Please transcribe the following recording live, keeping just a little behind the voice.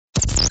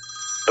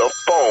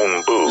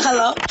phone booth.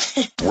 Hello?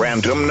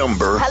 Random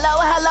number. Hello?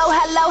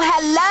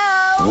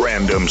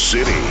 Random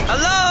city.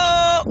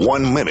 Hello?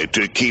 1 minute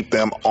to keep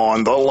them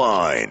on the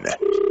line.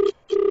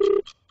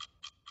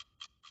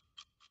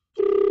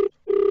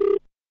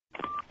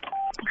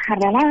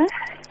 Hello?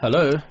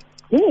 Hello.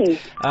 Yes.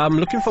 I'm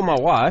looking for my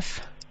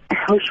wife.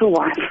 Who's your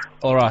wife?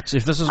 All right.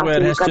 If this is where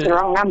it has You've got the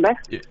wrong number.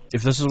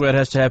 if this is where it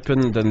has to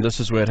happen, then this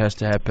is where it has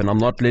to happen. I'm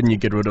not letting you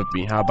get rid of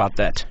me. How about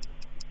that?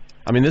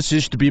 I mean, this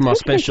used to be my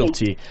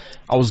specialty.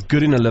 I was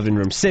good in a living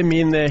room. Send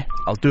me in there,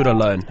 I'll do it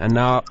alone. And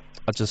now,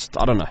 I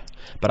don't know.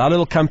 But our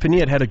little company,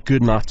 it had a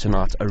good night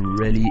tonight, a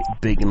really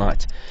big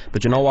night.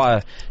 But you know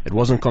why it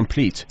wasn't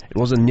complete? It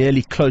wasn't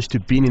nearly close to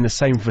being in the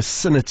same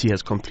vicinity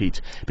as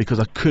complete, because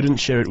I couldn't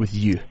share it with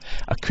you.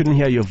 I couldn't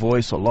hear your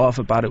voice or laugh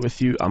about it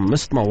with you. I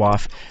missed my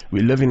wife.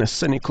 We live in a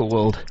cynical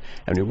world,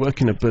 and we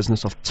work in a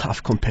business of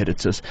tough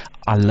competitors.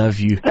 I love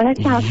you. You've got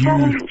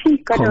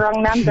the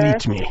wrong number.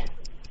 Complete me.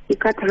 You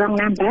got the wrong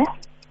number.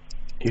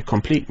 You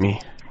complete me.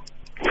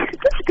 Who's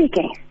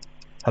speaking?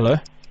 Hello?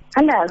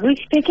 Hello, who's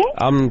speaking?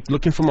 I'm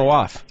looking for my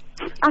wife.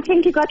 I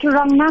think you got the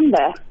wrong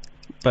number.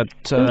 But,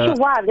 Who's your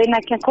wife? Then I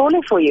can call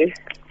her for you.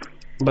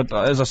 But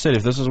as I said,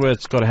 if this is where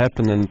it's got to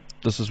happen, then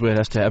this is where it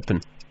has to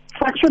happen.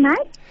 What's your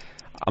name?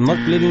 I'm not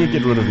letting you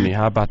get rid of me.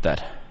 How about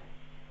that?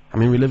 I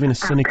mean, we live in a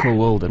cynical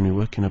world, and we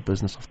work in a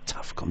business of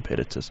tough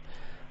competitors.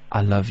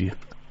 I love you.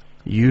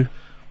 You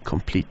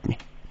complete me.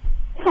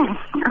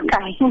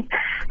 Okay.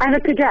 Have a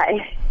good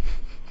day.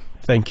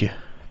 Thank you.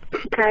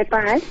 Okay,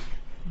 bye.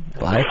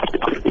 Bye.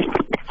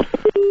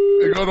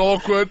 It got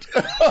awkward.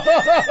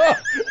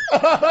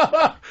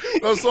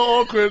 That's so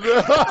awkward.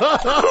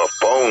 The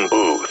phone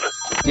booth.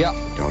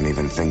 Don't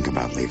even think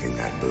about leaving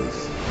that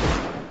booth.